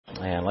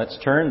And let's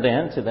turn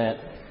then to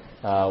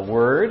that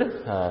word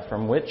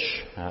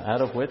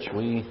out of which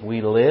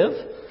we live,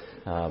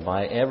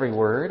 by every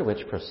word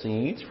which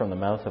proceeds from the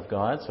mouth of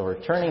God. So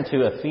we're turning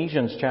to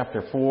Ephesians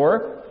chapter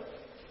 4.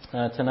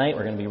 Tonight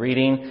we're going to be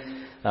reading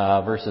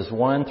verses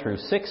 1 through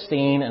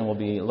 16, and we'll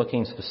be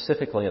looking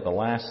specifically at the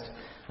last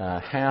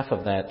half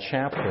of that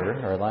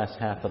chapter, or last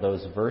half of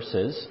those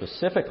verses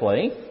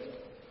specifically,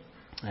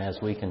 as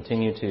we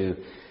continue to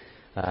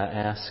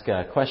ask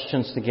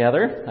questions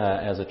together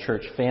as a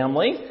church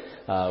family.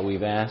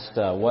 We've asked,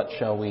 what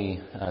shall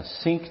we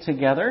seek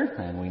together?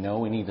 And we know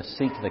we need to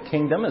seek the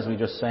kingdom, as we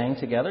just sang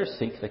together.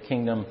 Seek the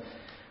kingdom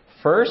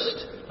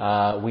first.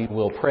 We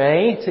will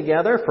pray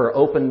together for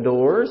open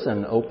doors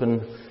and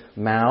open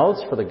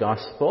mouths for the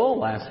gospel.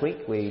 Last week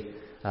we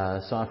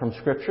saw from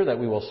Scripture that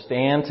we will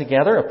stand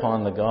together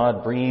upon the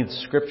God-breathed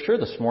Scripture.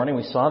 This morning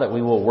we saw that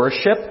we will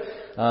worship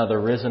the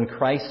risen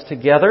Christ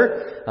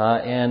together.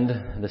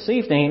 And this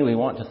evening we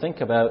want to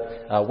think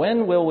about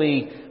when will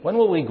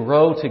we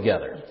grow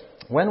together?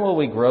 When will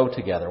we grow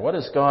together? What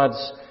is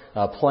God's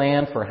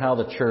plan for how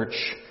the church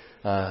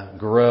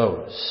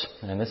grows?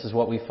 And this is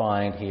what we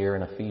find here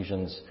in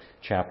Ephesians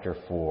chapter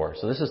 4.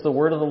 So this is the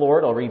word of the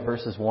Lord. I'll read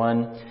verses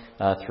 1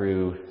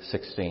 through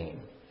 16.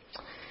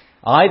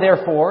 I,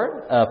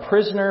 therefore, a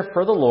prisoner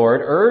for the Lord,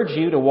 urge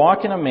you to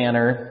walk in a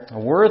manner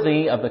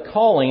worthy of the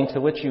calling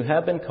to which you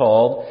have been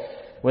called,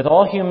 with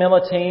all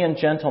humility and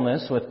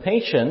gentleness, with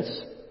patience,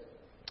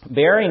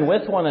 bearing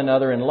with one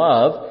another in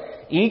love,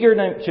 eager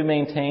to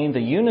maintain the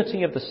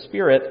unity of the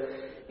Spirit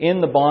in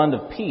the bond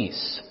of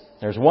peace.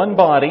 There's one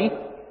body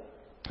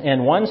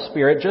and one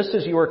Spirit, just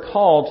as you are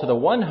called to the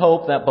one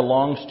hope that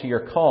belongs to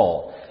your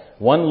call.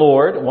 One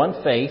Lord,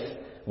 one faith,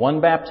 one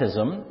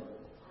baptism,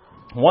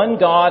 one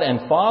God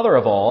and Father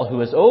of all,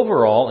 who is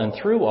over all and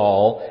through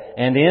all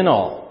and in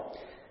all.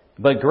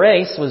 But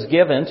grace was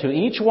given to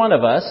each one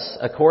of us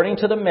according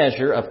to the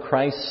measure of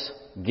Christ's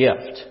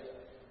gift.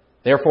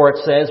 Therefore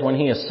it says, when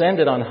he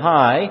ascended on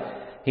high,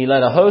 he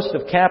led a host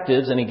of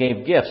captives and he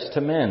gave gifts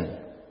to men.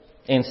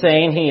 In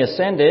saying he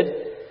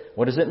ascended,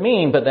 what does it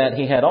mean but that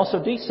he had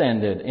also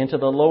descended into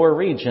the lower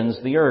regions,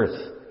 the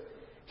earth?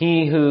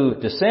 He who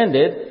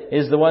descended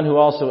is the one who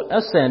also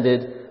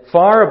ascended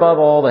far above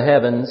all the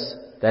heavens,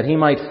 that he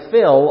might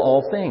fill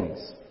all things.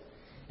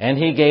 And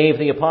he gave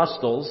the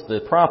apostles,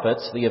 the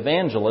prophets, the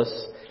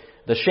evangelists,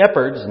 the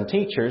shepherds and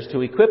teachers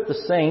to equip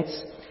the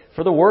saints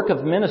for the work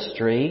of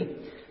ministry,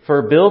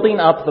 for building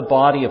up the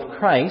body of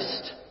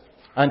Christ,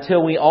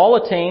 until we all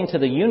attain to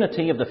the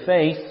unity of the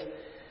faith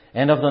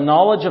and of the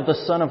knowledge of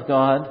the Son of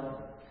God,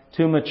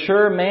 to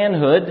mature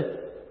manhood,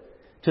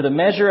 to the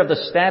measure of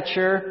the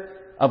stature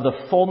of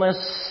the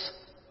fullness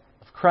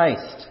of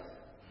Christ,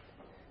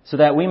 so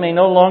that we may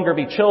no longer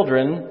be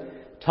children,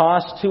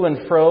 tossed to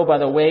and fro by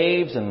the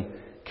waves and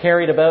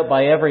carried about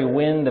by every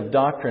wind of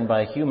doctrine,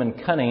 by human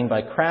cunning,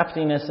 by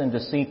craftiness and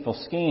deceitful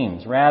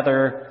schemes.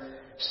 Rather,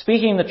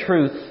 speaking the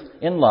truth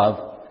in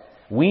love,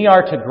 we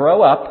are to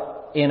grow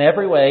up in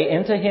every way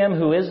into Him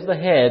who is the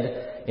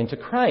head, into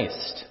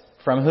Christ,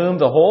 from whom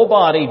the whole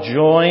body,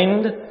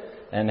 joined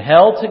and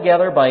held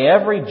together by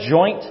every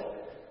joint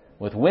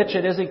with which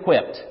it is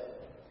equipped,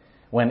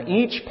 when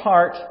each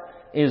part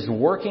is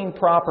working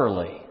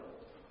properly,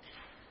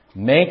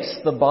 makes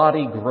the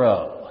body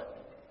grow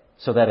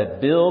so that it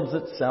builds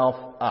itself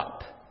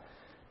up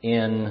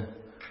in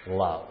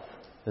love.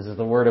 This is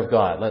the Word of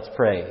God. Let's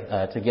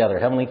pray together.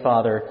 Heavenly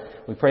Father,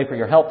 we pray for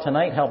your help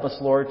tonight. Help us,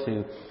 Lord,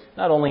 to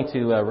not only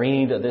to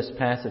read this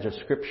passage of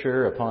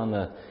Scripture upon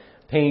the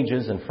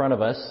pages in front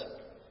of us,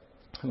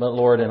 but,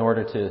 Lord, in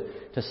order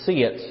to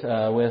see it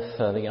with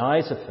the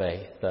eyes of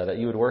faith, that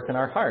you would work in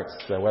our hearts,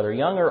 whether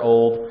young or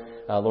old,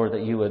 Lord,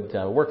 that you would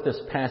work this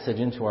passage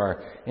into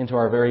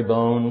our very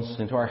bones,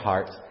 into our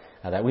hearts,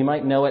 that we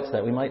might know it,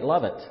 that we might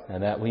love it,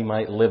 and that we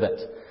might live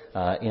it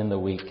in the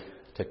week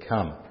to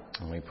come.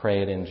 And we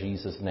pray it in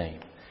Jesus' name.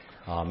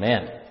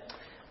 Amen.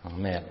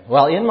 Amen.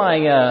 Well, in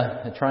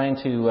my trying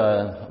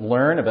to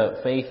learn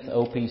about Faith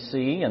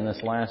OPC in this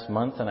last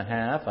month and a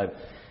half, I've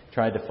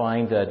tried to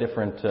find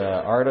different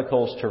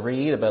articles to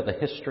read about the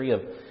history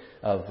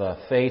of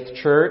Faith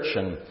Church,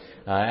 and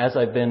as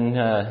I've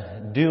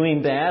been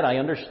doing that, I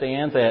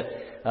understand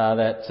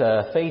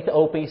that Faith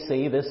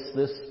OPC,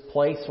 this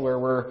place where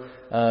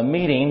we're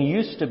meeting,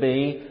 used to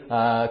be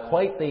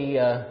quite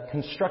the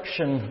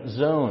construction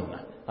zone.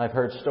 I've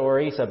heard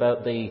stories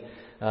about the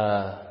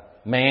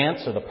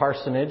manse or the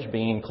parsonage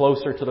being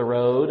closer to the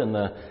road, and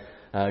the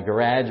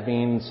garage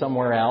being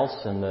somewhere else,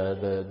 and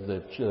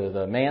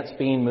the manse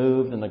being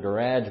moved and the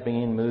garage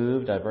being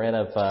moved. I've read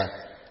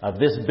of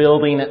this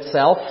building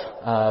itself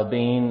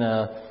being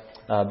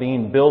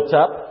built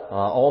up.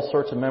 All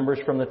sorts of members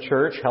from the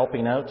church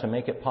helping out to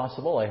make it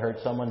possible. I heard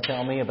someone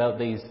tell me about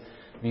these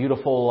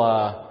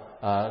beautiful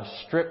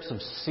strips of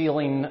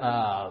ceiling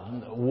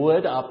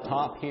wood up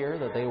top here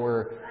that they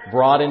were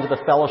brought into the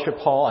fellowship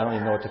hall. I don't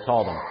even know what to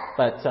call them,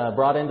 but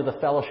brought into the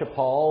fellowship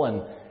hall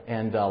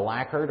and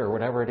lacquered or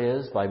whatever it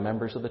is by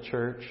members of the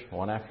church,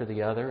 one after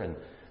the other. And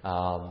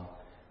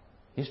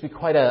used to be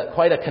quite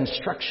a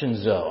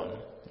construction zone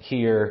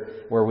here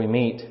where we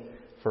meet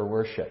for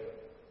worship.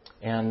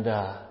 And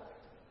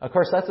of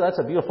course, that's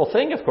a beautiful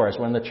thing, of course.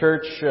 When the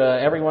church,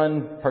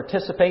 everyone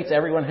participates,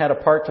 everyone had a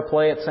part to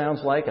play, it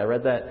sounds like. I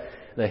read that,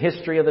 the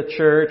history of the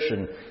church,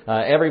 and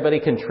everybody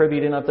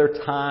contributing of their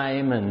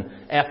time and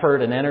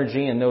effort and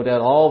energy, and no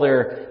doubt all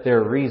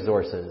their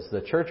resources.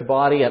 The church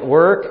body at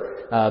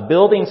work,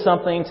 building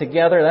something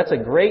together. That's a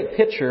great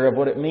picture of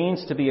what it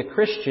means to be a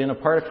Christian, a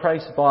part of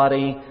Christ's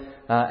body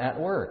at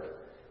work.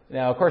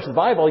 Now, of course, the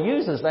Bible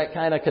uses that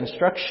kind of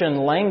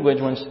construction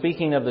language when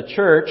speaking of the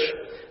church,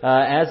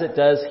 as it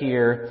does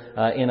here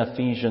in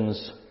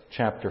Ephesians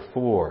chapter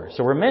 4.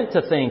 So we're meant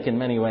to think in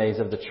many ways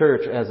of the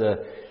church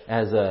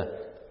as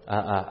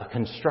a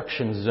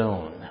construction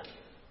zone.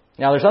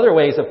 Now, there's other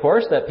ways, of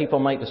course, that people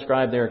might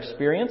describe their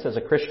experience as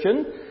a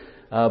Christian,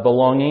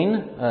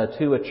 belonging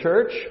to a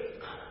church.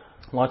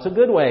 Lots of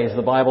good ways.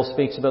 The Bible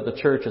speaks about the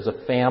church as a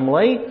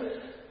family.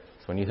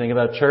 So when you think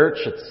about church,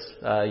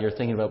 you're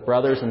thinking about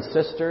brothers and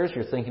sisters.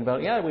 You're thinking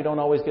about, we don't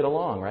always get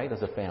along, right,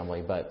 as a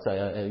family. But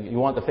you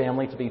want the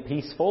family to be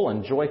peaceful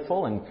and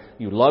joyful, and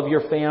you love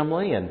your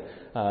family, and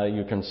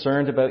you're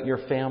concerned about your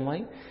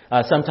family.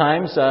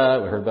 Sometimes,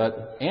 we heard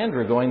about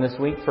Andrew going this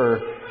week for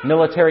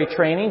military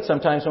training.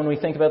 Sometimes when we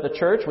think about the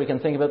church, we can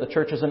think about the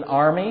church as an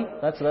army.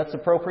 That's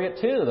appropriate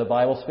too. The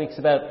Bible speaks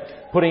about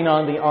putting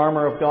on the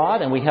armor of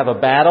God, and we have a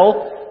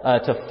battle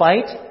to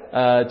fight.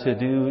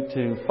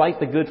 To fight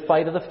the good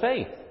fight of the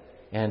faith.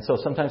 And so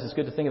sometimes it's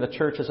good to think of the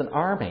church as an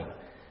army.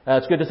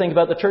 It's good to think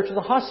about the church as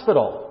a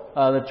hospital.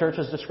 The church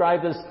is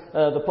described as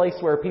the place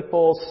where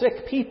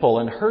sick people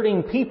and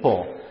hurting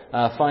people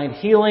find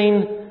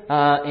healing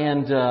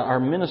and are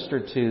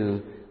ministered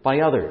to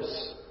by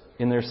others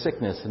in their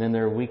sickness and in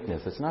their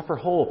weakness. It's not for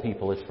whole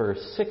people, it's for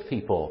sick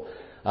people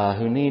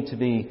who need to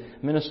be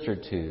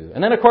ministered to.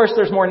 And then, of course,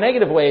 there's more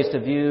negative ways to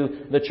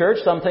view the church.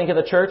 Some think of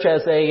the church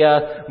as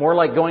more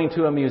like going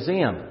to a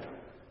museum,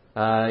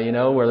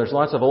 where there's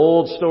lots of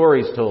old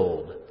stories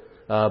told,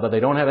 but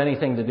they don't have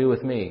anything to do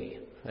with me.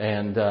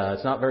 And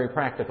it's not very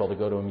practical to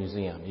go to a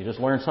museum. You just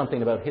learn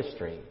something about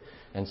history.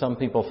 And some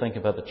people think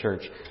about the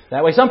church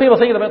that way. Some people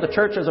think about the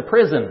church as a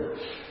prison,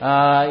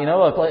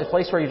 a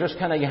place where you just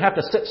you have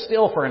to sit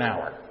still for an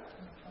hour.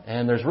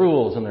 And there's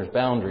rules and there's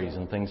boundaries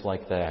and things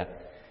like that.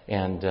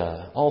 And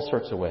all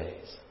sorts of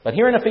ways. But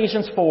here in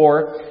Ephesians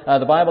 4,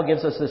 the Bible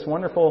gives us this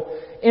wonderful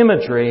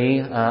imagery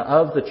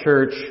of the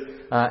church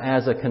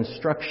as a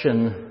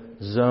construction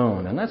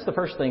zone. And that's the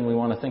first thing we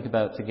want to think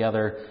about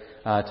together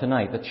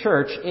tonight. The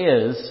church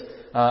is,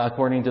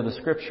 according to the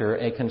Scripture,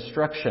 a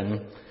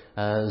construction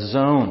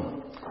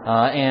zone.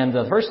 And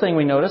the first thing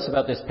we notice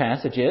about this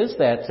passage is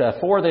that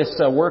for this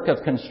work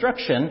of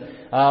construction,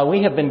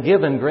 we have been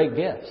given great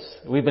gifts.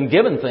 We've been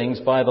given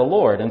things by the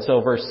Lord. And so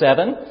verse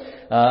 7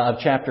 of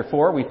chapter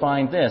 4, we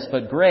find this.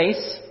 But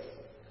grace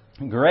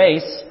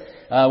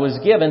was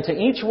given to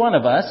each one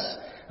of us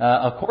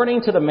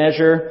according to the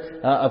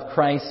measure of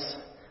Christ's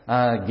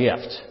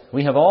gift.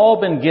 We have all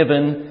been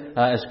given,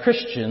 as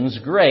Christians,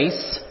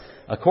 grace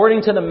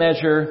according to the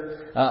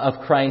measure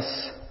of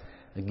Christ's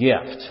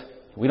gift.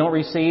 We don't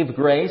receive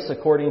grace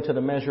according to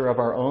the measure of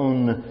our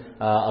own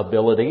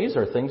abilities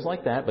or things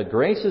like that, but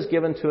grace is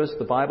given to us,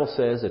 the Bible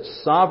says,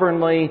 it's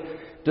sovereignly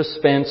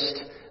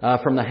dispensed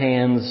from the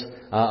hands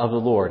of the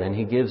Lord, and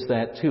He gives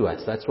that to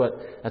us. That's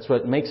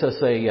what makes us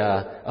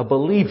a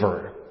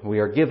believer. We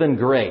are given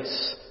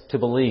grace to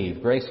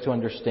believe, grace to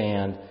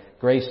understand,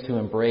 grace to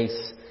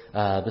embrace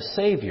the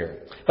Savior.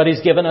 But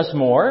He's given us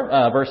more.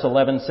 Verse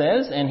 11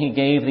 says, and He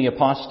gave the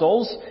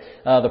apostles,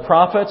 the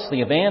prophets,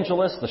 the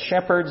evangelists, the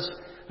shepherds,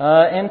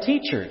 and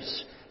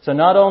teachers. So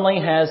not only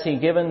has He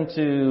given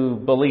to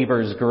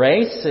believers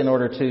grace in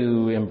order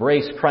to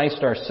embrace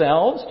Christ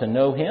ourselves, to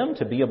know Him,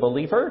 to be a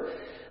believer,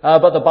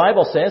 but the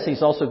Bible says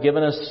He's also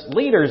given us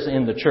leaders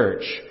in the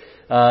church.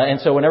 And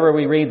so whenever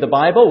we read the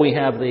Bible, we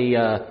have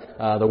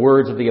the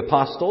words of the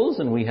apostles,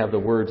 and we have the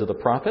words of the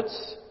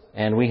prophets,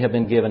 and we have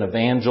been given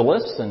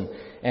evangelists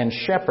and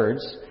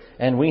shepherds,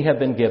 and we have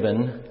been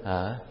given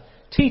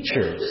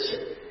teachers.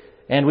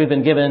 And we've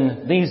been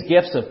given these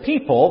gifts of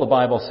people, the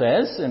Bible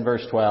says in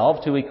verse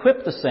 12, to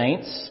equip the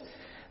saints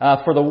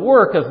for the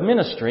work of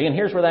ministry. And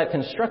here's where that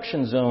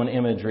construction zone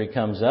imagery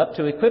comes up.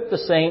 To equip the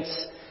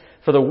saints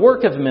for the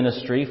work of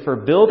ministry, for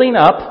building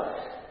up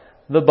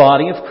the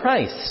body of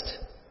Christ,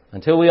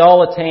 until we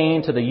all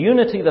attain to the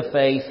unity of the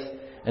faith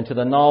and to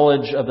the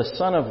knowledge of the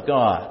Son of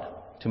God,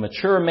 to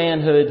mature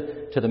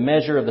manhood, to the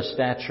measure of the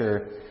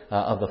stature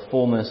of the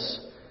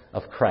fullness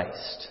of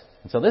Christ.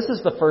 And so this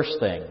is the first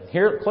thing.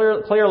 Here,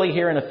 clearly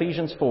here in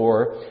Ephesians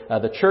 4,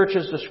 the church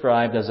is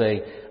described as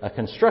a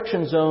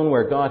construction zone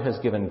where God has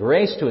given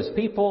grace to His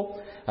people.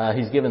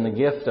 He's given the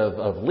gift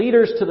of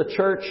leaders to the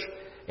church.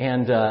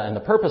 And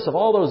the purpose of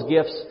all those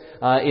gifts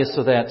is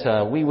so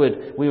that we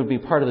would be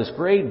part of this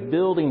great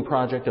building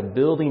project of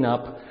building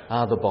up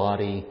the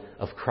body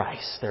of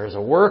Christ. There is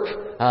a work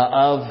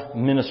of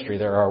ministry.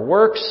 There are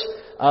works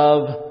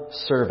of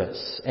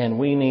service. And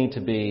we need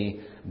to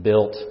be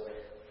built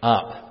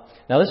up.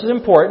 Now this is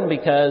important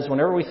because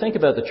whenever we think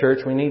about the church,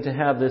 we need to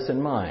have this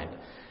in mind.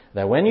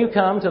 That when you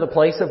come to the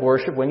place of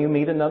worship, when you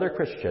meet another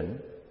Christian,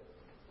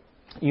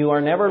 you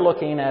are never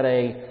looking at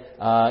a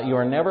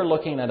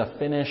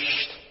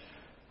finished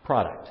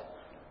product.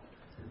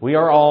 We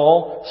are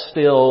all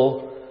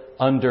still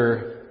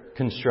under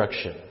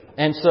construction.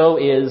 And so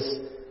is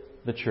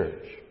the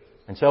church.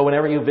 And so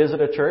whenever you visit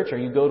a church or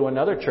you go to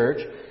another church,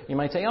 you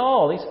might say,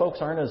 oh, these folks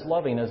aren't as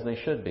loving as they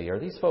should be, or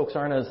these folks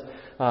aren't as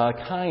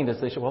kind as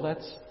they should. Well,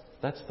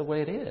 that's the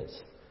way it is.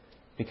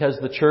 Because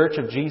the church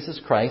of Jesus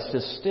Christ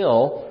is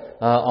still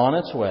on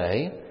its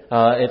way.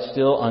 It's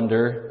still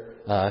under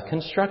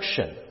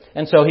construction.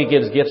 And so he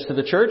gives gifts to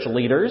the church,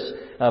 leaders.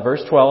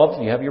 Verse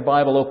 12, you have your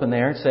Bible open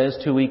there. It says,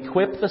 to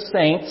equip the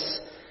saints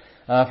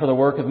for the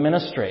work of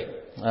ministry.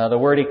 The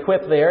word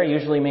equip there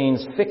usually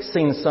means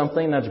fixing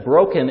something that's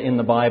broken in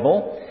the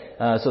Bible.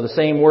 So the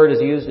same word is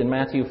used in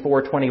Matthew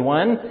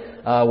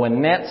 4:21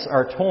 when nets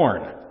are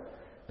torn.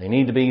 They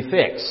need to be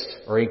fixed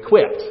or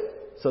equipped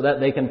so that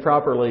they can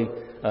properly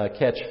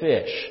catch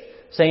fish.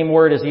 Same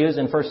word is used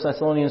in 1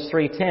 Thessalonians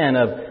 3:10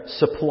 of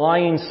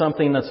supplying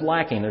something that's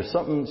lacking. There's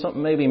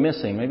something maybe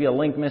missing, maybe a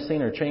link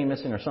missing or chain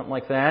missing or something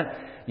like that.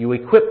 You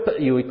equip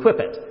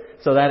it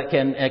so that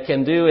it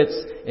can do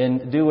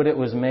what it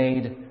was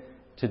made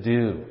to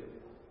do.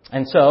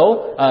 And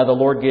so the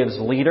Lord gives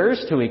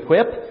leaders to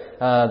equip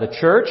the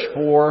church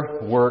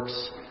for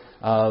works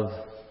of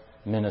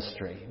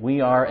ministry. We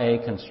are a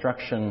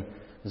construction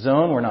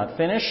zone. We're not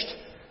finished.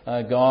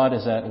 God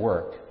is at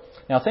work.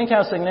 Now think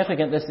how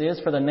significant this is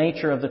for the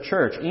nature of the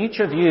church. Each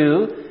of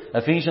you,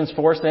 Ephesians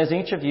 4 says,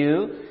 each of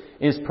you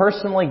is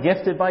personally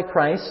gifted by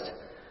Christ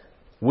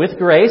with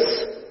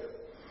grace,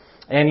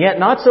 and yet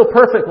not so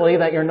perfectly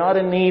that you're not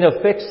in need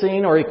of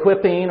fixing or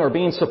equipping or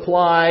being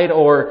supplied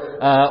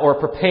or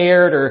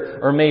prepared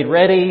or made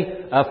ready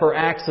for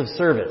acts of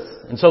service.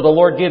 And so the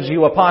Lord gives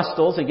you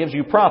apostles, He gives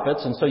you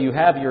prophets, and so you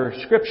have your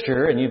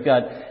scripture, and you've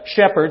got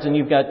shepherds, and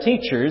you've got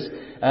teachers,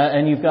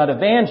 and you've got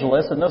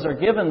evangelists, and those are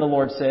given, the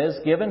Lord says,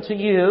 given to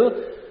you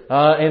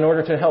in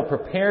order to help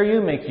prepare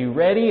you, make you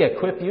ready,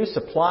 equip you,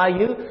 supply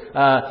you,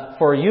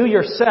 for you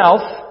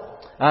yourself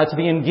to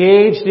be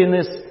engaged in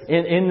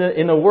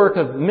the work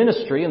of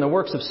ministry, in the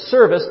works of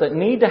service that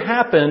need to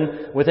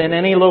happen within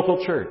any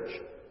local church.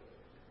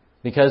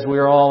 Because we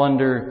are all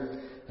under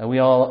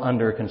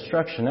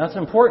construction. Now, that's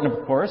important,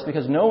 of course,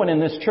 because no one in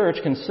this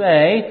church can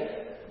say,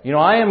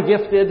 I am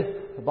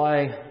gifted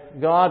by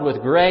God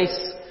with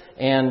grace,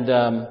 and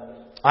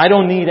I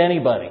don't need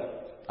anybody.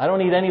 I don't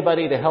need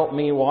anybody to help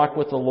me walk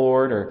with the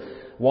Lord or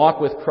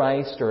walk with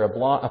Christ or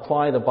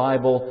apply the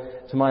Bible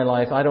to my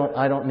life. I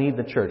don't need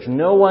the church.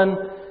 No one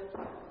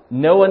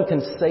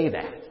can say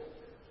that.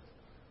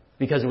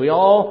 Because we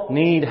all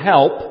need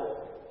help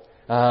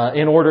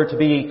in order to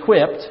be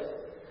equipped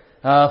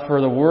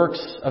for the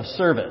works of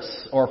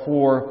service, or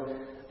for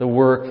the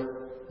work,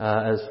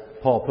 as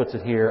Paul puts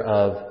it here,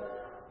 of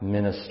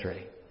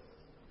ministry.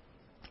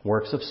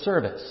 Works of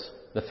service.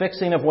 The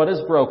fixing of what is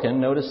broken,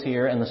 notice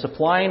here, and the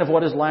supplying of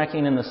what is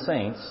lacking in the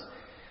saints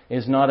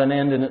is not an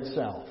end in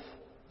itself.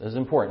 This is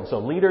important. So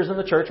leaders in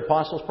the church,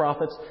 apostles,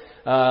 prophets,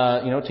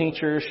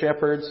 teachers,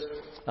 shepherds,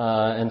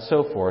 and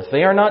so forth,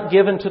 they are not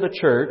given to the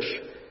church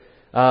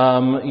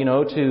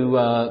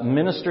to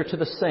minister to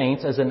the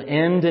saints as an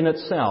end in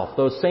itself.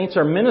 Those saints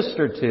are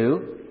ministered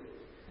to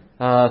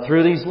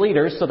through these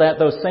leaders so that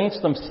those saints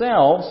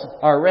themselves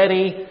are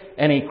ready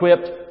and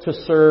equipped to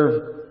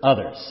serve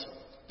others.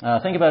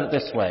 Think about it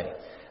this way.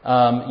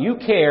 You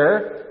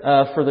care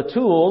for the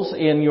tools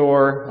in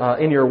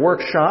your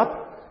workshop.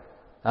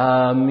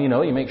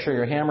 You make sure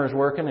your hammer's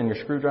working and your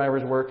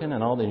screwdriver's working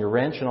and your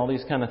wrench and all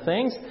these kind of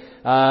things.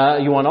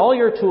 You want all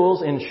your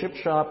tools in ship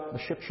shop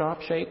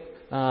shape.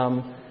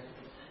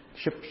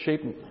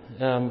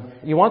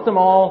 You want them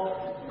all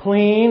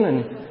clean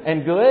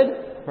and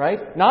good,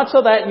 right? Not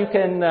so that you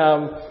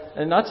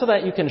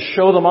can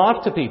show them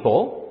off to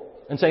people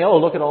and say, "Oh,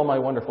 look at all my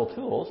wonderful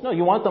tools." No,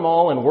 you want them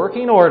all in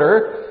working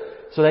order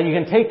so that you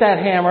can take that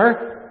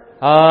hammer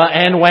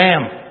and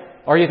wham,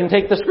 or you can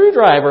take the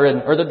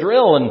screwdriver or the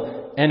drill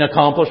and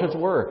accomplish its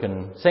work.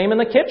 And same in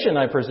the kitchen,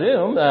 I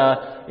presume.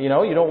 You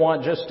don't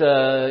want just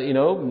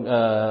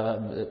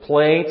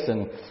plates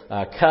and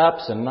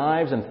cups and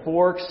knives and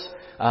forks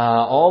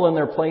all in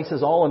their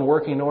places, all in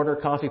working order,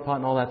 coffee pot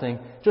and all that thing,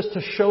 just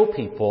to show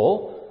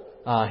people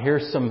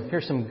here's some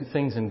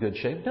things in good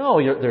shape.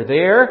 No, they're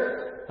there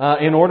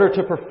in order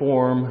to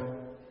perform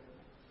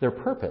their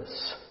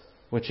purpose,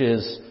 which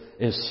is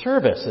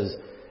service,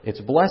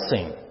 it's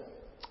blessing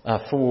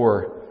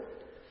for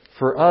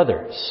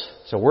others.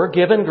 So we're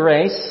given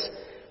grace,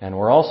 and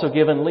we're also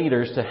given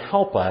leaders to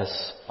help us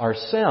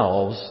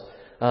ourselves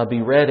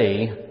be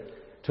ready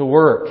to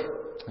work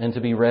and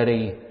to be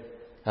ready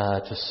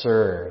to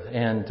serve.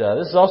 And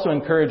this is also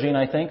encouraging,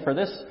 I think, for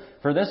this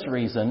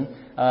reason,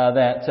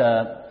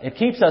 that it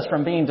keeps us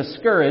from being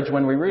discouraged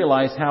when we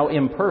realize how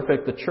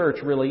imperfect the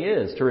church really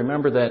is. To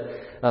remember that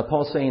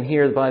Paul's saying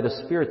here by the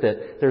Spirit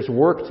that there's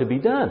work to be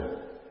done.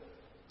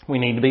 We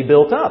need to be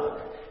built up.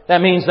 That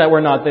means that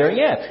we're not there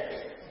yet.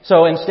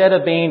 So instead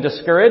of being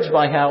discouraged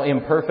by how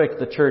imperfect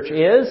the church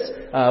is,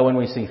 when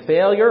we see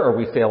failure or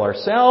we fail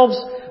ourselves,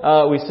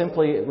 we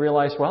simply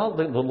realize, well,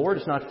 the Lord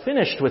is not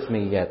finished with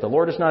me yet. The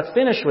Lord is not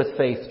finished with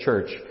Faith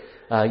Church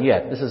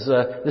yet. This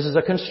is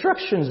a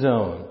construction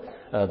zone.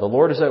 The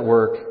Lord is at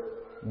work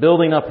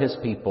building up His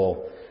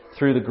people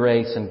through the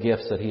grace and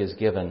gifts that He has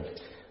given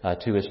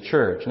to His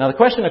church. Now the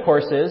question, of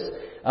course, is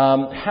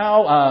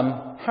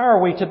how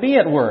are we to be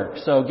at work?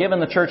 So given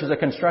the church is a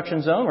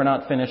construction zone, we're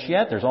not finished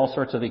yet. There's all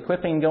sorts of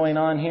equipping going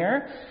on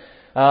here.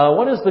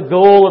 What is the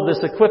goal of this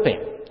equipping?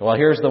 Well,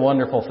 here's the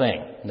wonderful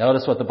thing.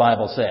 Notice what the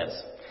Bible says.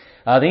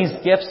 These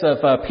gifts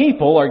of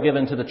people are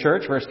given to the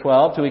church, verse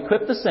 12, to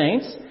equip the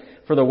saints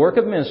for the work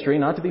of ministry,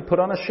 not to be put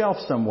on a shelf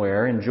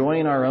somewhere,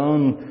 enjoying our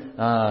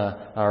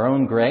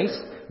own grace,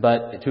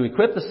 but to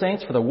equip the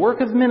saints for the work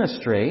of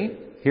ministry.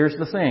 Here's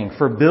the thing.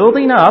 For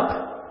building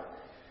up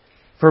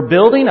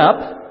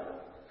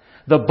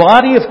the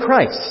body of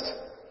Christ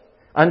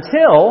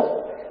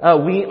until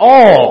we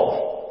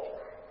all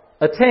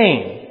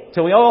attain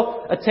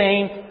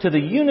to the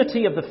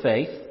unity of the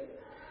faith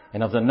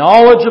and of the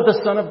knowledge of the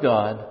Son of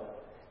God,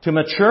 to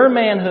mature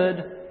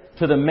manhood,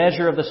 to the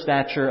measure of the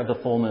stature of the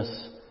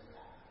fullness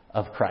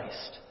of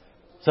Christ.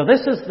 So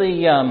this is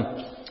the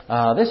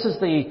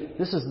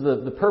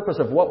purpose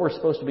of what we're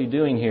supposed to be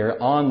doing here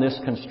on this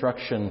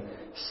construction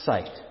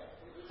site.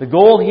 The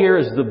goal here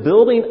is the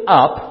building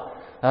up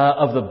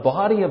of the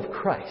body of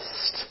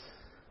Christ.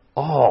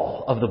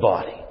 All of the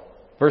body.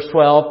 Verse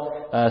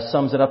 12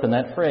 sums it up in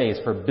that phrase,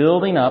 for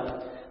building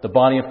up the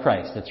body of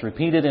Christ. It's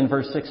repeated in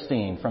verse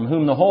 16, from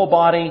whom the whole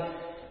body,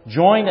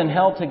 joined and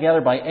held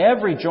together by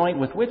every joint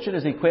with which it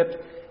is equipped,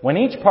 when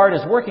each part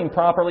is working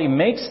properly,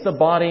 makes the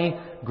body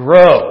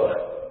grow,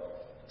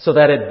 so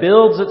that it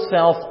builds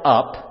itself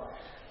up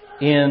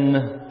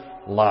in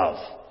love.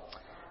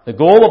 The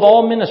goal of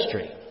all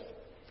ministry,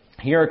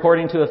 here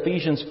according to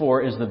Ephesians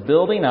 4, is the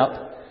building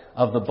up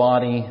of the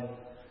body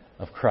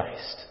of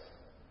Christ.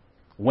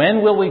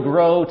 When will we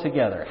grow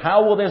together?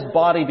 How will this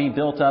body be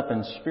built up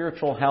in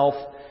spiritual health?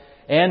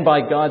 And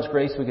by God's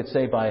grace, we could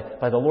say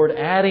by the Lord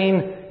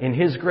adding in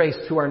His grace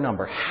to our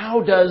number.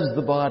 How does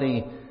the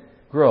body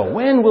grow?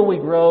 When will we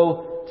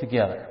grow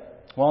together?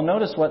 Well,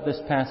 notice what this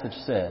passage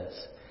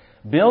says.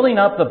 Building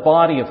up the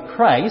body of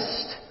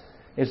Christ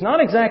is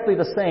not exactly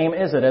the same,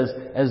 is it,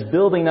 as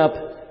building up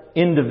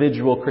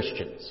individual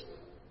Christians.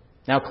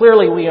 Now,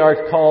 clearly we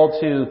are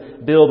called to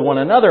build one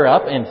another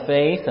up in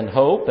faith and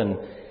hope and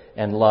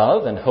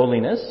love and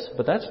holiness,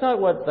 but that's not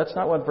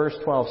what verse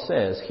 12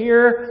 says.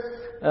 Here,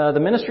 the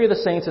ministry of the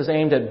saints is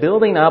aimed at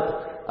building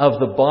up of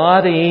the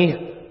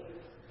body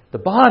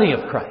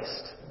of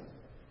Christ,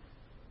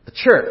 the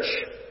church.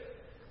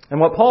 And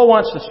what Paul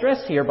wants to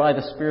stress here by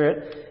the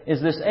Spirit is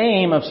this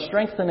aim of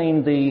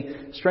strengthening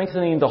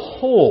the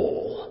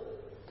whole,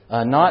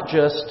 not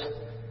just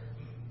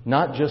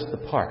the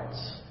parts.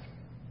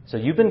 So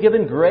you've been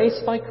given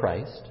grace by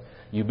Christ.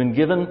 You've been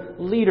given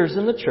leaders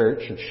in the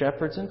church and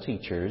shepherds and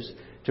teachers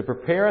to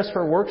prepare us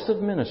for works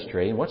of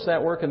ministry. And what's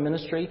that work of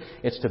ministry?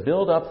 It's to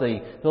build up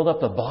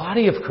the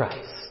body of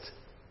Christ,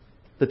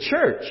 the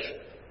church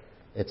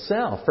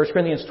itself. 1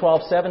 Corinthians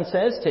 12:7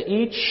 says, To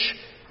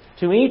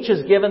each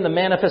is given the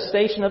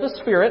manifestation of the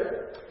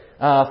Spirit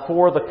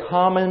for the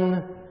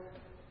common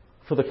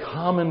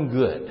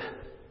good.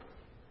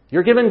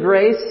 You're given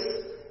grace.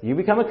 You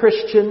become a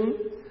Christian.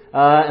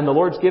 And the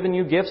Lord's given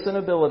you gifts and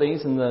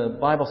abilities, and the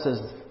Bible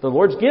says the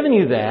Lord's given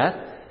you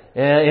that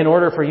in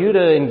order for you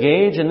to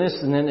engage in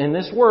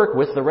this work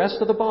with the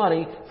rest of the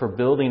body for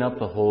building up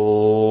the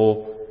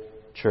whole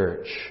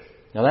church.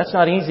 Now that's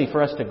not easy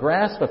for us to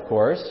grasp, of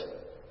course,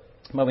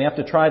 but we have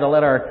to try to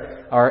let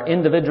our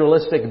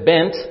individualistic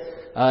bent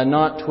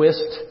not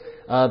twist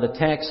the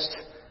text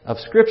of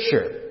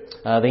Scripture.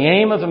 The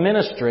aim of a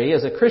ministry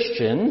as a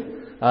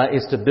Christian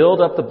is to build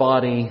up the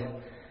body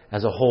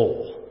as a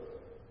whole.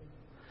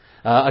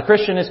 A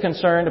Christian is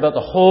concerned about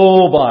the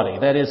whole body.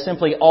 That is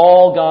simply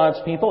all God's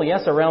people,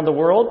 yes, around the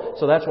world.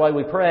 So that's why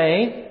we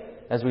pray,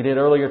 as we did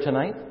earlier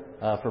tonight,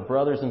 for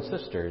brothers and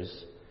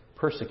sisters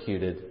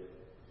persecuted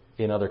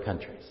in other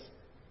countries.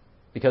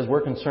 Because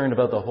we're concerned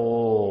about the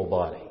whole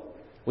body.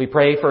 We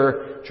pray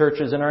for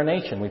churches in our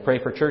nation. We pray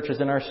for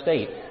churches in our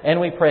state.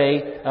 And we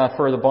pray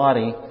for the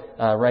body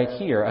right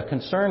here. A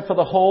concern for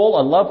the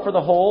whole, a love for the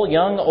whole,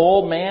 young,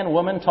 old, man,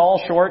 woman,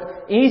 tall,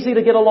 short, easy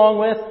to get along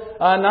with,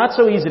 not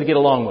so easy to get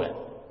along with.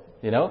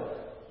 You know?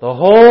 The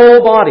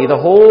whole body, the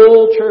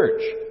whole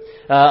church.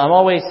 I'm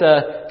always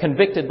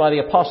convicted by the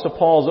Apostle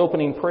Paul's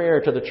opening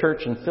prayer to the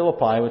church in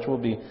Philippi, which we'll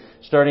be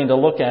starting to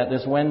look at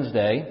this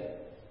Wednesday.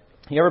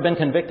 You ever been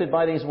convicted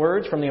by these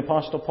words from the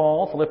Apostle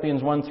Paul,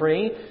 Philippians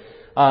 1:3?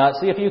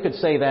 See if you could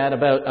say that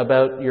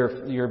about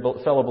your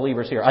fellow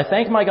believers here. I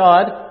thank my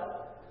God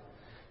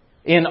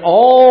in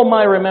all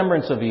my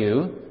remembrance of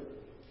you,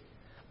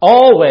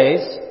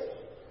 always,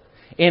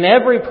 in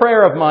every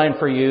prayer of mine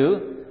for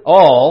you,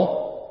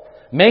 all,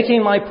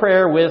 making my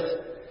prayer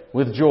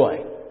with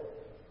joy.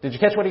 Did you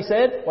catch what he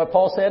said? What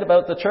Paul said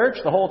about the church,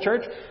 the whole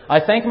church? I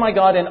thank my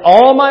God in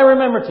all my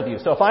remembrance of you.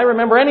 So if I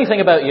remember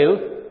anything about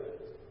you,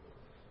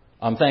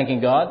 I'm thanking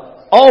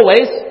God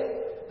always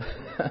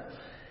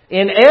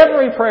in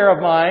every prayer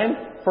of mine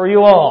for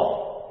you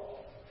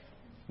all,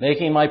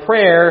 making my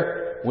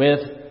prayer with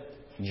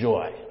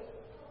joy.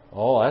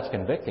 Oh, that's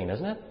convicting,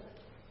 isn't it?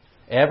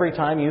 Every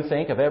time you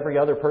think of every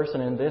other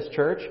person in this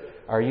church,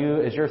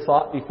 is your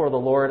thought before the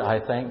Lord,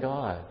 I thank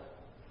God?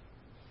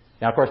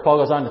 Now, of course, Paul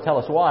goes on to tell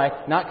us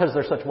why. Not because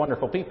they're such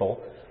wonderful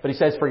people, but he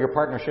says for your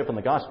partnership in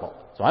the gospel.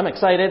 So I'm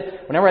excited.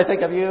 Whenever I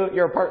think of you,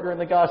 you're a partner in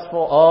the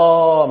gospel.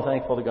 Oh, I'm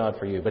thankful to God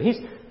for you. But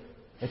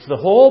it's the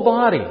whole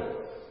body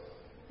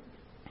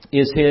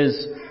is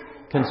his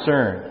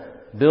concern.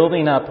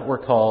 Building up, we're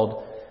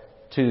called,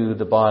 to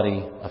the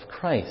body of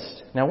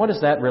Christ. Now, what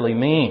does that really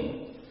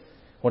mean?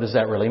 What does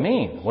that really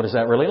mean? What does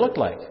that really look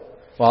like?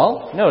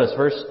 Well, notice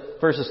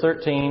verses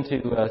 13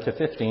 to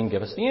 15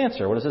 give us the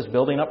answer. What does this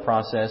building up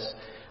process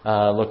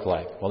look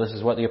like? Well, this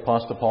is what the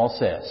Apostle Paul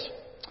says.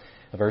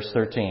 Verse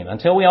 13.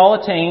 Until we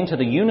all attain to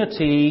the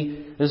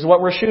unity, this is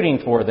what we're shooting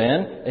for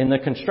then, in the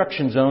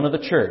construction zone of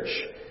the church,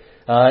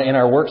 in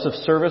our works of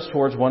service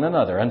towards one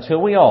another.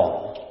 Until we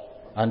all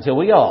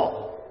attain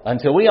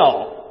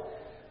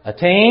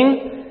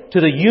to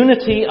the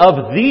unity of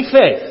the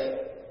faith.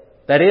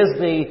 That is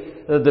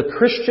the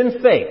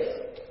Christian faith.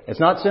 It's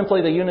not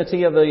simply the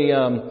unity of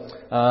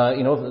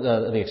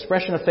the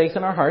expression of faith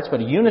in our hearts, but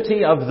a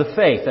unity of the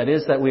faith. That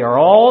is, that we are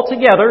all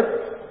together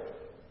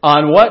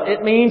on what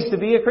it means to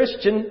be a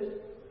Christian,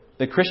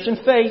 the Christian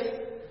faith.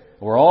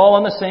 We're all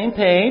on the same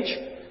page,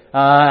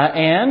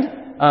 and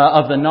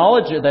of the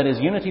knowledge, that is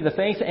unity of the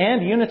faith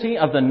and unity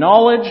of the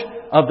knowledge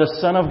of the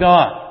Son of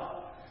God.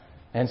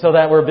 And so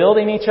that we're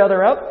building each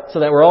other up, so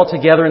that we're all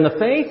together in the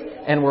faith,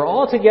 and we're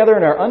all together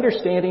in our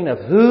understanding of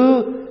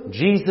who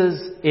Jesus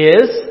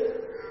is,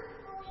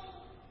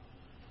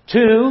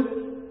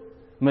 to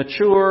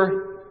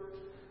mature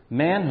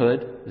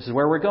manhood. This is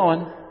where we're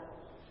going.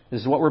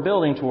 This is what we're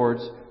building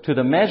towards, to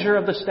the measure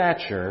of the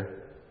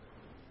stature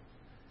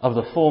of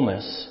the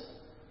fullness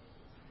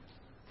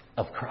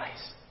of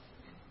Christ.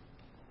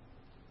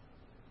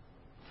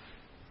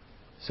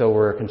 So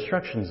we're a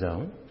construction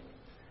zone.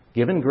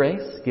 Given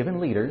grace,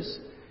 given leaders,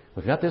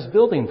 we've got this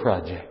building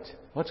project.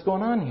 What's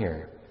going on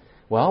here?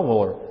 Well,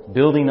 we're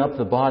building up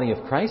the body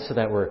of Christ so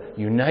that we're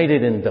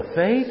united in the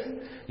faith,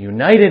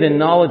 united in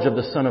knowledge of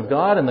the Son of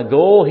God. And the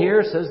goal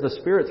here, says the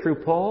Spirit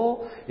through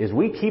Paul, is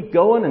we keep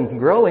going and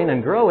growing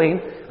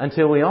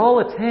until we all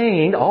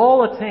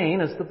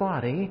attain as the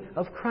body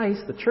of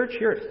Christ, the church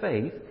here at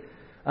Faith,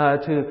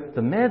 to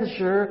the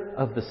measure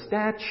of the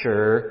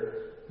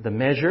stature,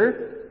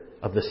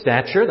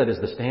 that is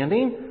the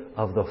standing,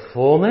 of the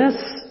fullness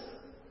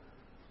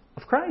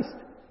of Christ.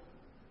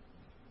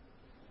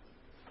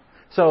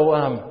 So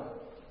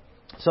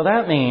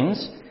that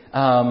means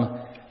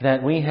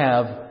that we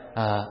have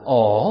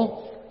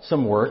all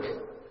some work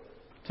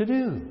to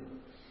do.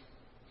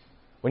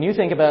 When you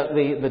think about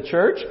the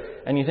church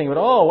and you think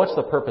about, what's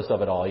the purpose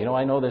of it all?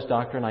 I know this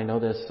doctrine, I know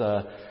this,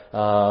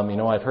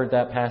 I've heard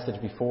that passage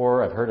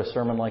before, I've heard a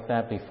sermon like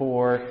that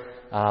before.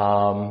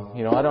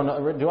 I don't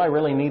know, do I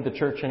really need the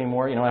church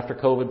anymore? After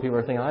COVID, people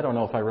are thinking, I don't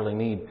know if I really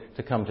need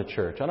to come to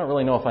church. I don't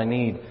really know if I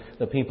need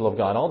the people of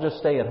God. I'll just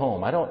stay at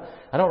home. I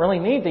don't really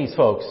need these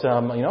folks.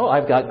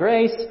 I've got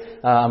grace.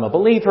 I'm a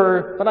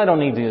believer, but I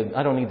don't need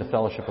the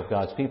fellowship of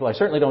God's people. I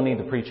certainly don't need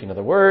the preaching of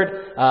the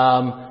Word.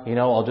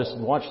 I'll just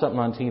watch something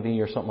on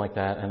TV or something like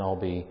that, and I'll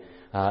be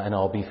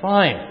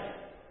fine.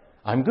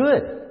 I'm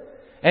good.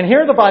 And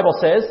here the Bible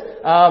says,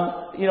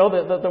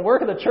 the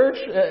work of the church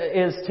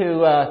is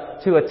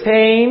to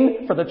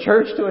attain, for the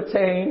church to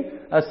attain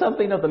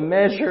something of the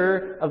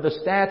measure of the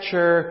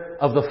stature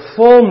of the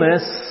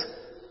fullness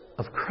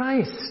of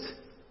Christ.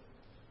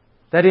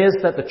 That is,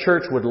 that the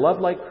church would love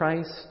like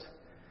Christ,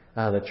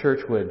 the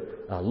church would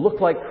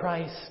look like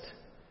Christ,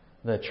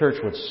 the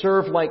church would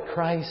serve like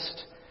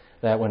Christ,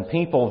 that when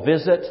people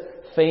visit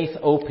Faith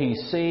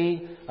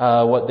OPC,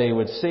 what they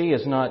would see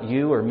is not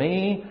you or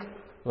me,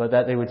 but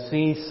that they would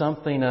see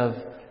something of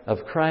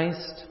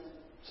Christ,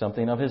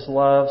 something of His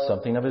love,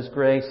 something of His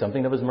grace,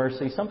 something of His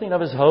mercy, something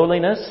of His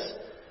holiness,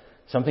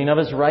 something of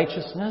His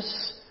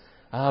righteousness,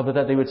 but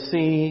that they would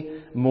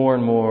see more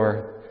and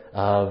more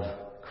of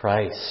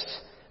Christ.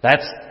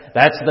 That's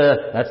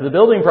the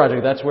building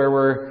project. That's where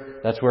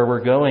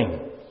we're going.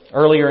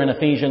 Earlier in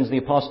Ephesians, the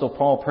Apostle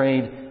Paul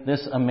prayed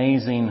this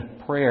amazing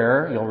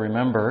prayer. You'll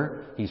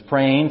remember he's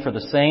praying for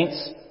the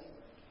saints,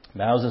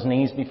 bows his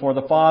knees before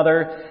the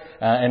Father.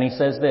 And he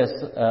says this,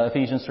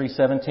 Ephesians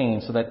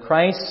 3:17, so that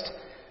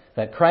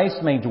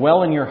Christ may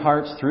dwell in your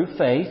hearts through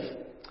faith,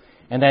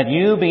 and that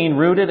you, being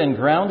rooted and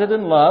grounded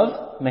in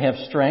love, may have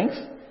strength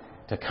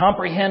to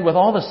comprehend with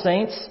all the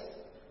saints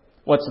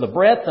what's the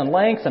breadth and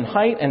length and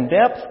height and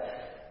depth,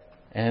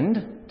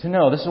 and to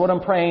know, this is what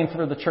I'm praying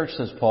for the church,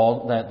 says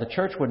Paul, that the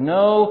church would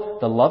know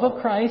the love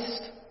of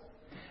Christ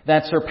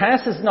that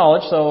surpasses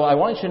knowledge. So I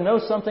want you to know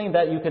something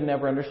that you could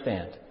never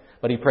understand,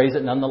 but he prays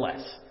it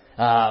nonetheless.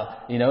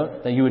 That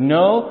you would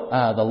know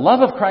the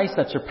love of Christ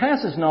that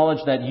surpasses knowledge,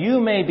 that you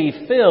may be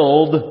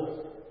filled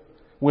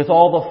with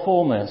all the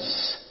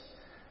fullness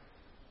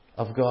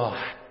of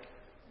God.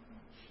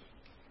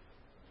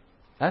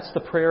 That's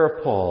the prayer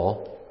of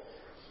Paul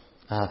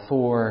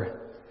for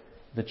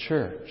the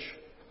church.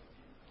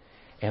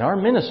 And our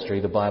ministry,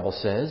 the Bible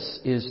says,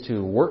 is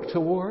to work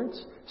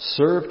towards,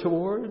 serve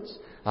towards,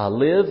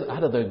 live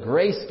out of the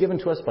grace given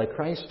to us by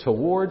Christ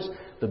towards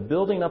the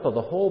building up of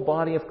the whole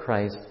body of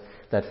Christ,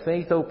 that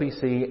Faith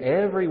OPC,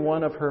 every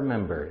one of her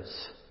members,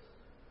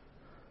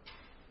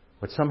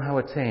 would somehow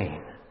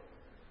attain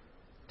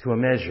to a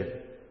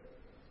measure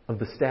of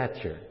the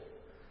stature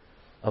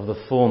of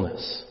the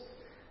fullness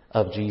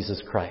of Jesus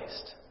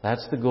Christ.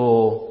 That's the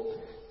goal,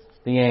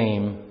 the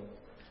aim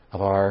of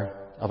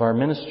our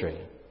ministry.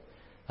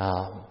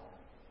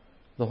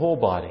 The whole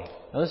body.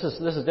 Now this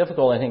is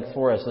difficult, I think,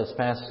 for us. This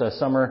past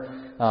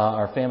summer,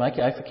 our family,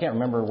 I can't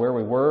remember where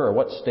we were or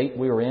what state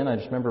we were in. I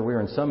just remember we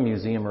were in some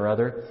museum or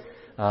other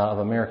of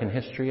American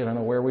history. I don't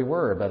know where we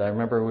were, but I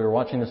remember we were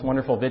watching this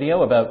wonderful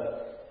video about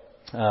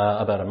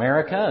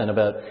America and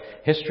about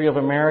history of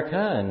America,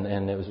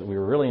 and we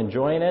were really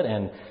enjoying it.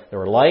 And there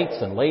were lights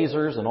and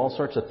lasers and all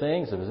sorts of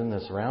things. It was in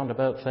this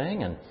roundabout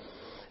thing, and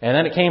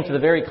then it came to the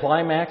very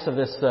climax of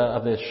this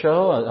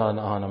show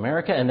on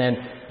America, and then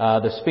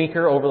the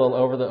speaker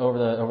over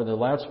the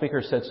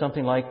loudspeaker said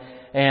something like,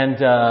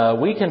 "And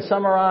we can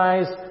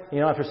summarize,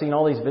 after seeing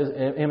all these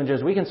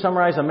images, we can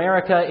summarize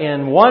America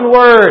in one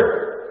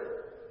word."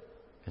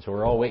 And so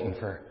we're all waiting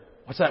for,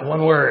 what's that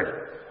one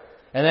word?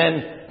 And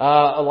then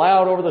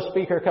loud over the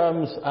speaker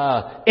comes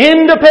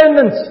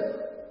independence.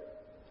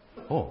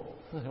 Oh,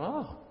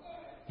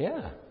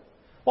 yeah.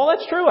 Well,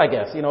 that's true, I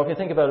guess. If you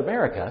think about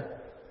America.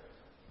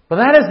 But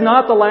that is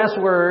not the last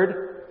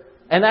word,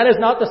 and that is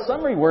not the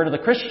summary word of the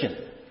Christian.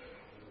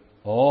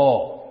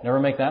 Oh, never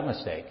make that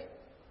mistake.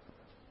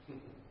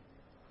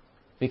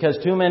 Because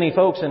too many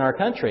folks in our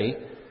country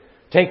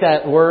take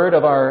that word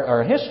of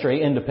our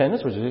history,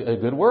 independence, which is a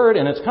good word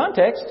in its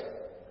context.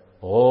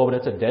 Oh, but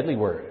it's a deadly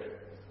word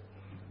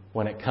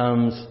when it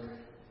comes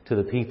to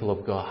the people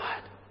of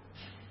God.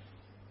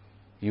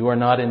 You are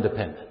not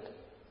independent.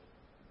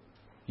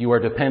 You are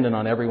dependent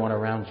on everyone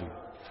around you.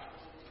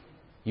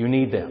 You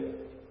need them.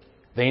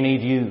 They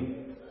need you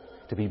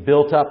to be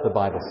built up, the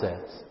Bible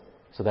says,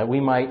 so that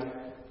we might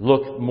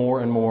look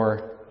more and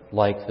more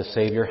like the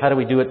Savior. How do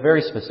we do it?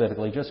 Very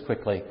specifically, just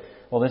quickly.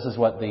 Well, this is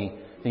what the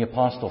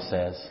apostle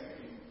says.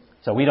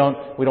 So we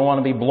don't want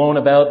to be blown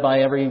about by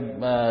every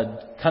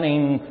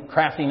cunning,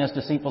 craftiness,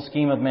 deceitful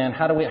scheme of man.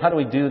 How do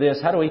we do this?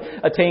 How do we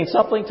attain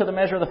something to the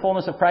measure of the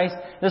fullness of Christ?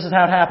 This is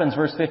how it happens.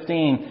 Verse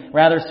 15.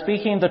 Rather,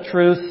 speaking the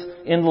truth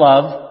in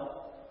love,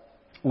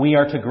 we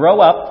are to grow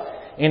up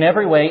in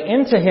every way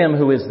into Him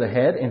who is the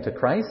head, into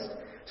Christ.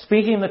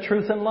 Speaking the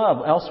truth in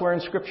love. Elsewhere in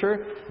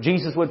Scripture,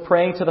 Jesus would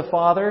pray to the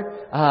Father,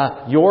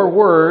 your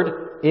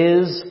word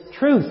is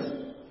truth.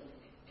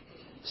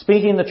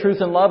 Speaking the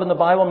truth in love in the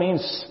Bible means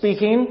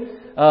speaking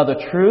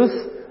the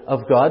truth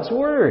of God's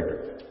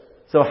Word.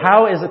 So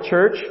how is the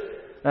church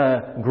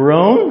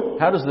grown?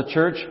 How does the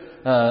church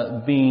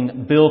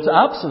being built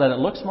up so that it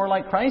looks more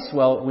like Christ?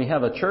 Well, we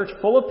have a church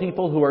full of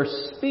people who are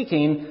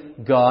speaking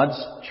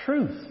God's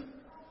truth.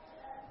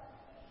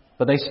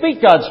 But they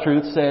speak God's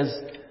truth, says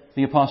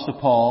the Apostle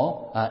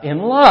Paul, in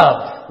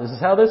love. This is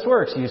how this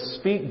works. You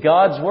speak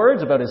God's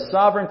words about His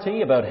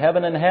sovereignty, about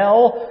heaven and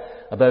hell,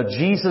 about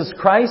Jesus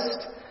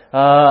Christ,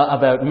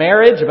 about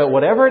marriage, about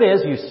whatever it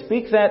is. You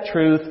speak that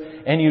truth,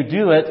 and you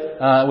do it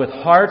with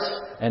hearts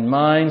and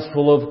minds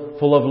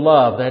full of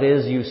love. That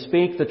is, you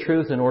speak the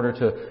truth in order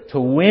to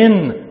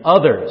win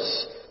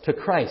others to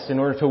Christ, in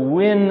order to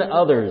win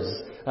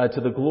others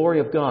to the glory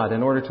of God,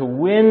 in order to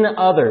win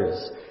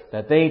others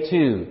that they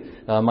too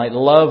might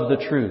love the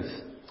truth.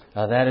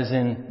 That is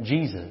in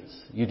Jesus.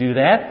 You do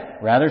that,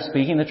 rather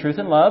speaking the truth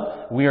in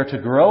love. We are to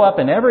grow up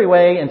in every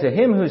way into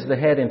Him who's the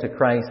head, into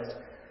Christ,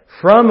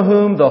 from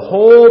whom the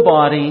whole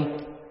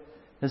body,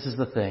 this is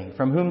the thing,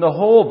 from whom the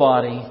whole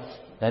body,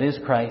 that is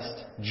Christ,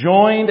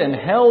 joined and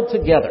held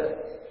together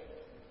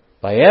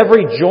by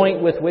every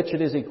joint with which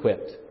it is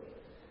equipped,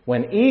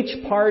 when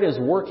each part is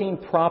working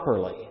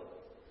properly,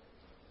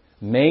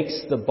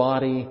 makes the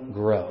body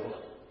grow,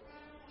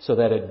 so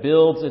that it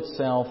builds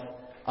itself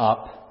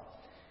up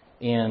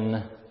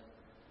in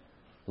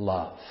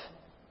love.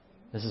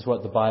 This is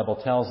what the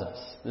Bible tells us.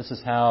 This is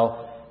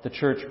how the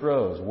church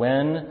grows.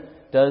 When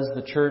does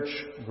the church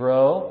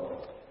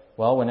grow?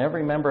 Well, when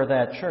every member of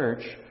that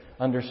church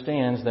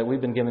understands that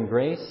we've been given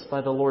grace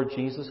by the Lord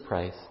Jesus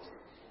Christ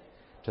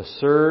to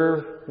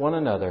serve one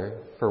another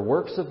for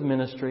works of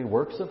ministry,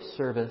 works of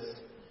service,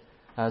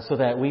 so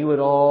that we would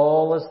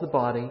all, as the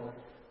body,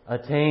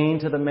 attain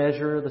to the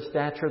measure, the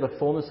stature, the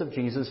fullness of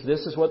Jesus.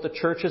 This is what the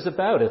church is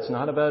about. It's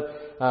not about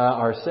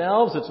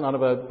ourselves. It's not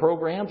about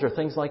programs or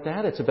things like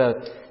that. It's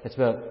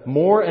about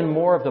more and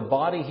more of the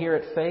body here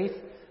at Faith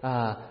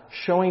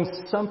showing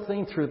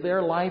something through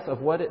their life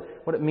of what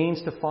it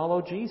means to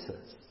follow Jesus.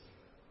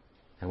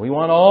 And we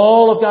want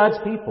all of God's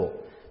people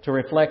to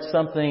reflect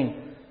something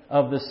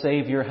of the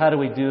Savior. How do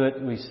we do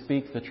it? We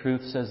speak the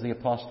truth, says the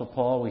Apostle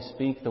Paul. We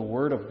speak the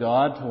Word of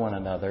God to one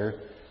another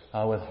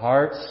with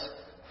hearts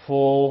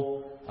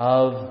full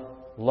of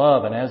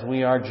love. And as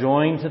we are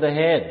joined to the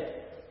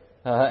head,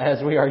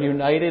 as we are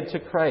united to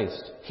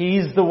Christ.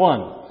 He's the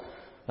one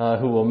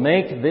who will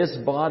make this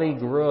body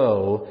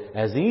grow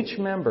as each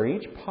member,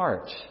 each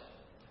part,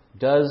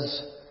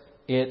 does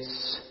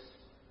its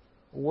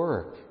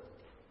work.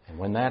 And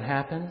when that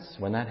happens,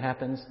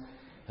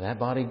 that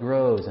body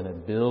grows and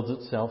it builds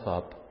itself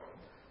up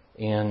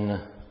in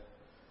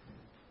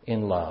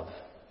love.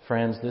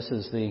 Friends, this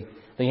is the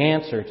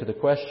answer to the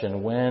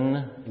question,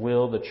 when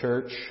will the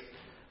church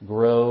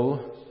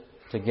grow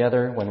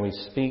together? When we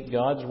speak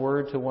God's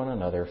Word to one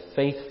another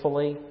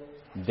faithfully,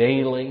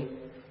 daily,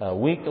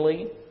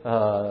 weekly,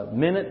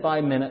 minute by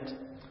minute,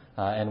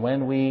 and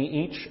when we,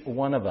 each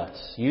one of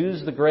us,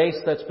 use the grace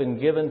that's been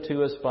given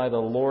to us by the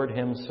Lord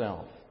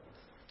Himself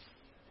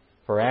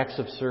for acts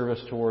of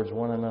service towards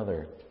one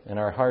another, and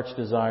our heart's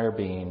desire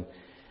being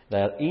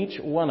that each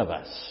one of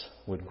us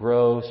would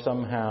grow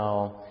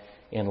somehow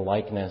in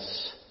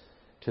likeness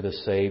to the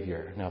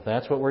Savior. Now, if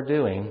that's what we're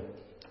doing,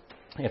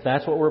 if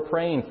that's what we're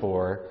praying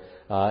for,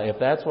 if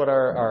that's what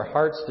our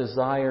heart's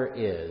desire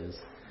is,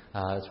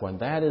 it's when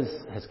that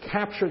has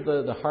captured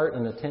the heart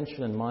and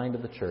attention and mind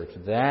of the church.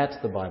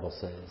 That, the Bible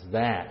says,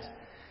 that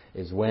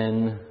is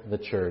when the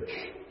church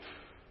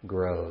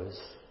grows.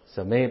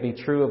 So may it be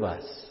true of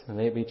us,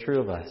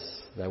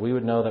 that we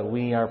would know that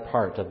we are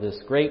part of this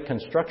great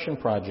construction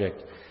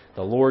project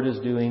the Lord is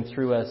doing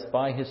through us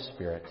by His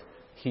Spirit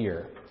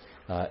here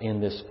in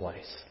this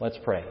place. Let's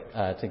pray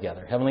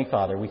together. Heavenly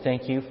Father, we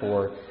thank You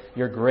for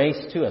Your grace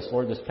to us.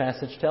 Lord, this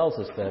passage tells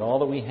us that all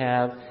that we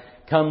have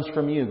comes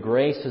from You.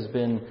 Grace has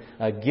been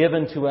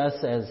given to us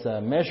as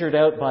measured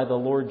out by the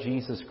Lord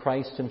Jesus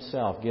Christ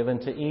Himself, given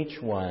to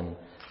each one.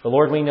 But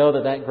Lord, we know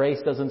that grace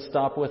doesn't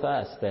stop with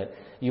us, that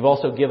You've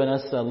also given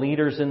us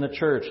leaders in the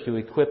church to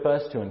equip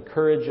us, to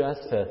encourage us,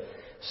 to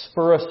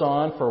spur us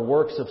on for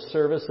works of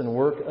service and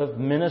work of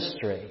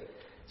ministry.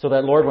 So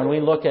that, Lord, when we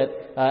look at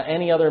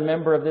any other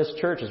member of this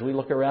church, as we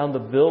look around the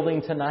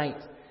building tonight,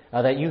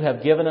 that You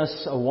have given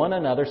us one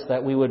another so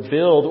that we would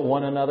build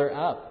one another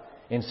up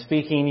in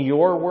speaking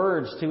Your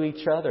words to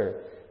each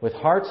other with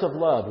hearts of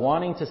love,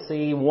 wanting to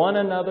see one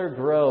another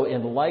grow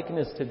in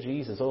likeness to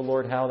Jesus. Oh,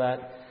 Lord, how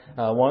that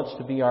wants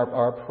to be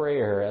our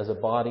prayer as a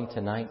body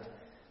tonight.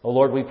 Oh,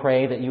 Lord, we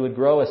pray that You would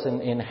grow us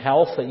in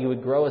health, that You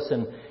would grow us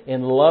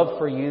in love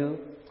for You.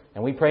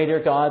 And we pray,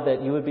 dear God,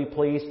 that You would be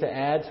pleased to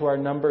add to our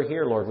number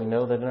here, Lord. We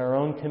know that in our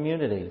own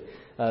community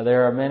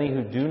there are many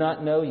who do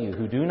not know You,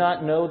 who do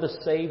not know the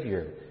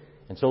Savior.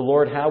 And so,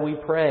 Lord, how we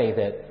pray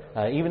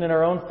that even in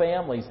our own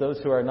families, those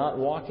who are not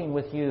walking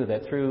with You,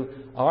 that through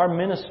our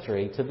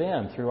ministry to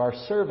them, through our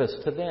service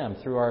to them,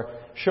 through our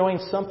showing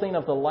something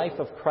of the life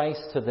of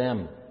Christ to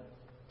them,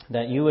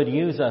 that You would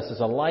use us as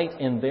a light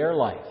in their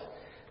life,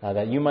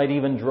 that You might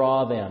even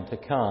draw them to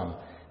come,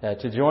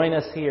 to join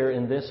us here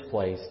in this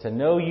place, to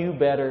know You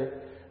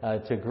better,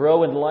 to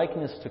grow in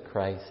likeness to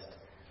Christ,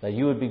 that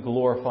You would be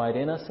glorified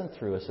in us and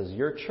through us as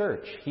Your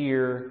church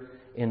here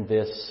in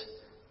this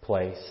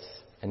place.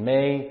 And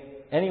may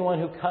anyone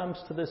who comes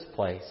to this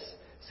place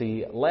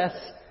see less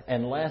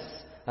and less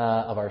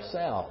of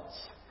ourselves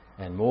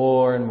and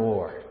more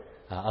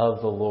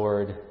of the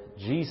Lord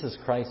Jesus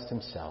Christ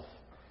Himself,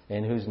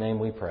 in whose name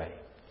we pray.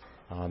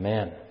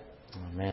 Amen. Amen.